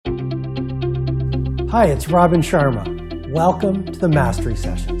Hi, it's Robin Sharma. Welcome to the Mastery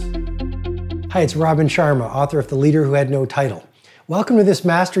Sessions. Hi, it's Robin Sharma, author of The Leader Who Had No Title. Welcome to this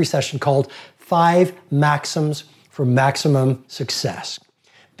Mastery Session called 5 Maxims for Maximum Success.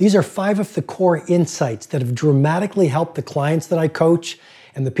 These are 5 of the core insights that have dramatically helped the clients that I coach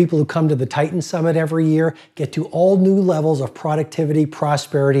and the people who come to the Titan Summit every year get to all new levels of productivity,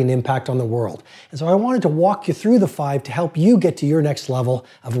 prosperity, and impact on the world. And so I wanted to walk you through the 5 to help you get to your next level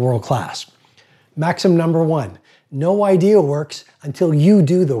of world class. Maxim number 1, no idea works until you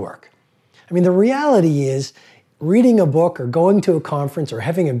do the work. I mean, the reality is reading a book or going to a conference or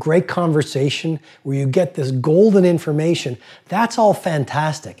having a great conversation where you get this golden information, that's all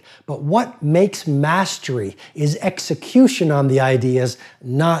fantastic. But what makes mastery is execution on the ideas,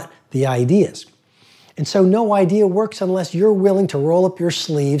 not the ideas. And so no idea works unless you're willing to roll up your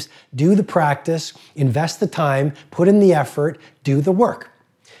sleeves, do the practice, invest the time, put in the effort, do the work.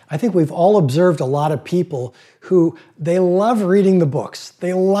 I think we've all observed a lot of people who they love reading the books.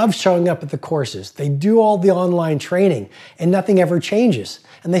 They love showing up at the courses. They do all the online training and nothing ever changes.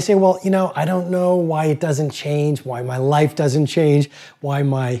 And they say, well, I don't know why it doesn't change, why my life doesn't change, why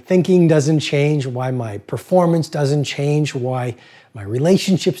my thinking doesn't change, why my performance doesn't change, why my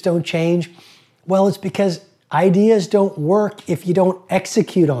relationships don't change. Well, it's because ideas don't work if you don't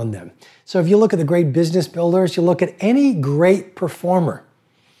execute on them. So if you look at the great business builders, you look at any great performer,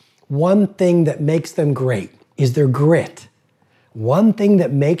 one thing that makes them great is their grit. One thing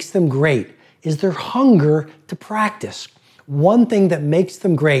that makes them great is their hunger to practice. One thing that makes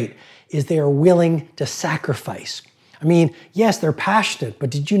them great is they are willing to sacrifice. I mean, yes, they're passionate, but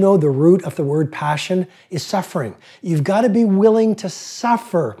did you know the root of the word passion is suffering? You've got to be willing to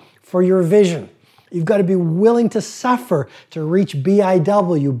suffer for your vision. You've got to be willing to suffer to reach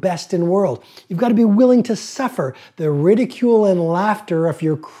BIW, best in world. You've got to be willing to suffer the ridicule and laughter of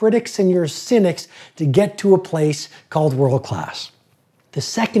your critics and your cynics to get to a place called world class. The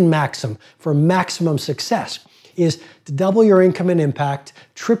second maxim for maximum success is to double your income and impact,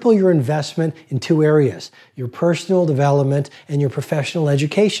 triple your investment in 2 areas, your personal development and your professional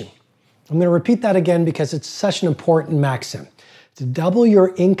education. I'm going to repeat that again because it's such an important maxim. To double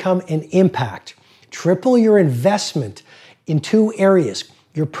your income and impact, triple your investment in 2 areas,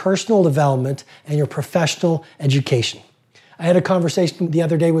 your personal development and your professional education. I had a conversation the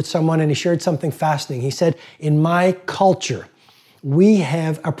other day with someone and he shared something fascinating. He said, in my culture, we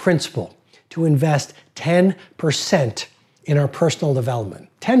have a principle to invest 10% in our personal development,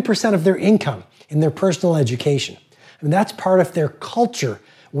 10% of their income in their personal education. I mean, that's part of their culture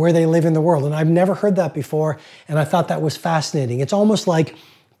where they live in the world. And I've never heard that before, and I thought that was fascinating. It's almost like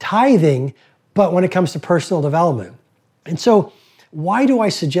tithing, but when it comes to personal development. And so why do I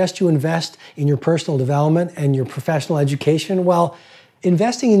suggest you invest in your personal development and your professional education? Well,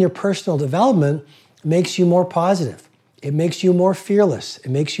 investing in your personal development makes you more positive. It makes you more fearless. It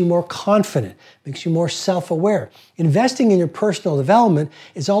makes you more confident. It makes you more self-aware. Investing in your personal development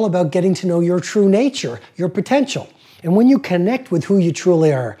is all about getting to know your true nature, your potential. And when you connect with who you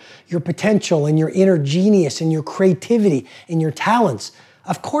truly are, your potential and your inner genius and your creativity and your talents,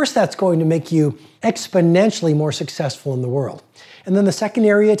 of course, that's going to make you exponentially more successful in the world. And then the second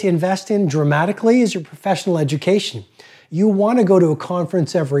area to invest in dramatically is your professional education. You want to go to a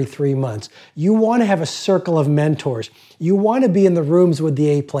conference every 3 months. You want to have a circle of mentors. You want to be in the rooms with the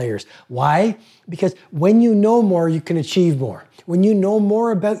A players. Why? Because when you know more, you can achieve more. When you know more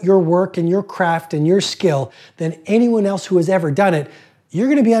about your work and your craft and your skill than anyone else who has ever done it, you're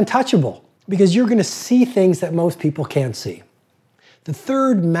going to be untouchable because you're going to see things that most people can't see. The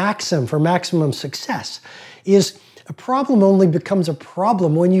third maxim for maximum success is a problem only becomes a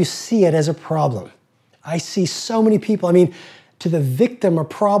problem when you see it as a problem. I see so many people, to the victim, a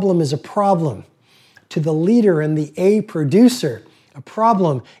problem is a problem. To the leader and the A producer, a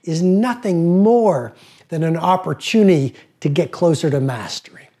problem is nothing more than an opportunity to get closer to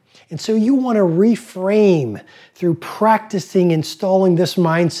mastery. And so you want to reframe through practicing installing this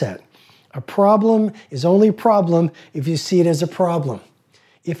mindset. A problem is only a problem if you see it as a problem.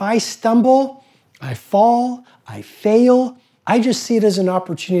 If I stumble, I fall, I fail, I just see it as an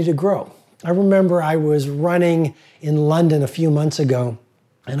opportunity to grow. I remember I was running in London a few months ago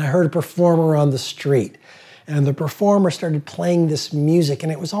and I heard a performer on the street. And the performer started playing this music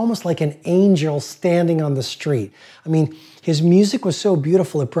and it was almost like an angel standing on the street. His music was so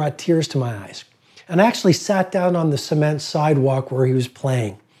beautiful it brought tears to my eyes. And I actually sat down on the cement sidewalk where he was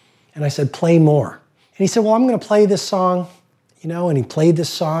playing. And I said, play more. And he said, well, I'm going to play this song, and he played this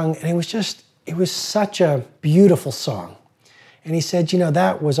song. And it was such a beautiful song. And he said,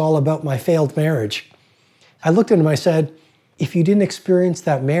 that was all about my failed marriage. I looked at him, I said, if you didn't experience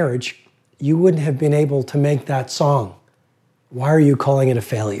that marriage, you wouldn't have been able to make that song. Why are you calling it a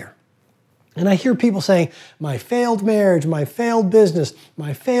failure? And I hear people saying, my failed marriage, my failed business,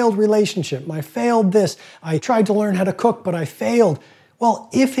 my failed relationship, my failed this. I tried to learn how to cook, but I failed. Well,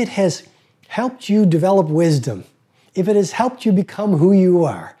 if it has helped you develop wisdom, if it has helped you become who you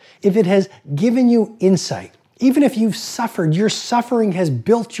are, if it has given you insight, even if you've suffered, your suffering has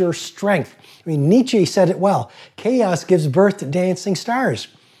built your strength. I mean, Nietzsche said it well, chaos gives birth to dancing stars.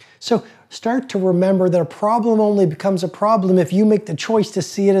 So start to remember that a problem only becomes a problem if you make the choice to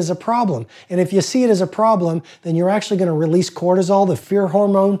see it as a problem. And if you see it as a problem, then you're actually going to release cortisol, the fear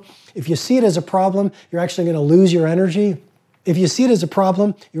hormone. If you see it as a problem, you're actually going to lose your energy. If you see it as a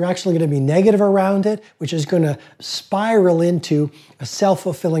problem, you're actually going to be negative around it, which is going to spiral into a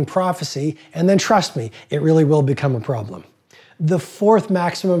self-fulfilling prophecy. And then trust me, it really will become a problem. The fourth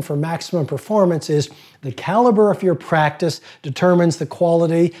maximum for maximum performance is the caliber of your practice determines the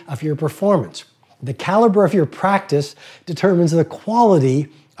quality of your performance. The caliber of your practice determines the quality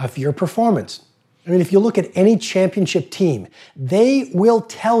of your performance. I mean, if you look at any championship team, they will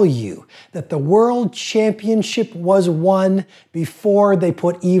tell you that the world championship was won before they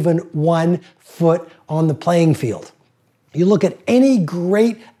put even 1 foot on the playing field. You look at any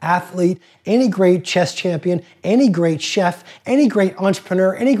great athlete, any great chess champion, any great chef, any great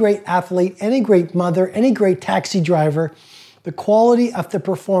entrepreneur, any great athlete, any great mother, any great taxi driver, the quality of the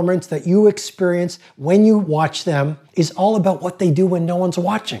performance that you experience when you watch them is all about what they do when no one's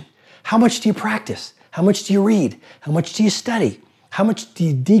watching. How much do you practice? How much do you read? How much do you study? How much do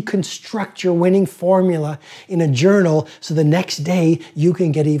you deconstruct your winning formula in a journal so the next day you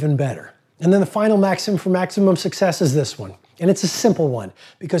can get even better? And then the final maxim for maximum success is this one. And it's a simple one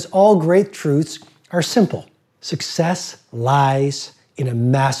because all great truths are simple. Success lies in a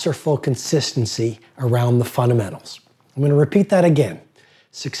masterful consistency around the fundamentals. I'm going to repeat that again.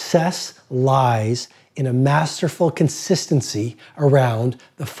 Success lies in a masterful consistency around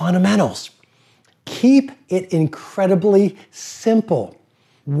the fundamentals. Keep it incredibly simple.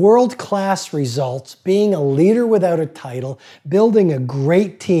 World-class results, being a leader without a title, building a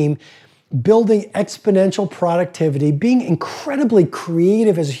great team, building exponential productivity, being incredibly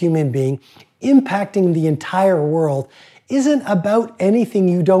creative as a human being, impacting the entire world isn't about anything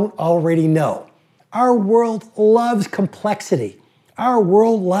you don't already know. Our world loves complexity. Our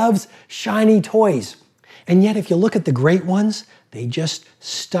world loves shiny toys. And yet, if you look at the great ones, they just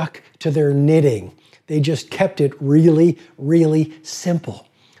stuck to their knitting. They just kept it really, really simple.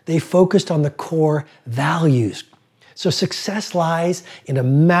 They focused on the core values. So success lies in a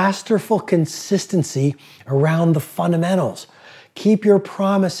masterful consistency around the fundamentals. Keep your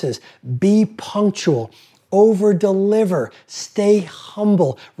promises. Be punctual. Over-deliver. Stay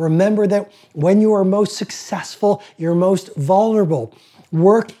humble. Remember that when you are most successful, you're most vulnerable.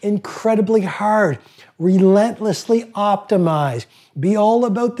 Work incredibly hard. Relentlessly optimize. Be all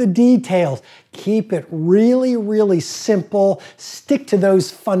about the details. Keep it really, really simple. Stick to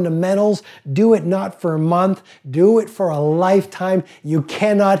those fundamentals. Do it not for a month. Do it for a lifetime. You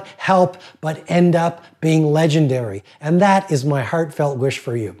cannot help but end up being legendary. And that is my heartfelt wish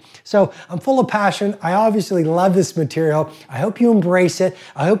for you. So I'm full of passion. I obviously love this material. I hope you embrace it.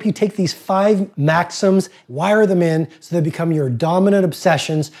 I hope you take these 5 maxims, wire them in so they become your dominant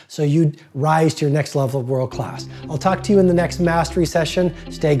obsessions so you rise to your next level of world class. I'll talk to you in the next mastery session.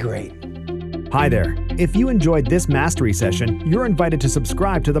 Stay great. Hi there. If you enjoyed this mastery session, you're invited to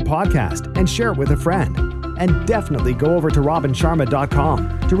subscribe to the podcast and share it with a friend. And definitely go over to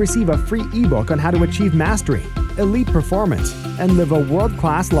robinsharma.com to receive a free ebook on how to achieve mastery, elite performance, and live a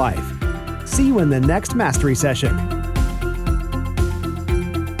world-class life. See you in the next mastery session.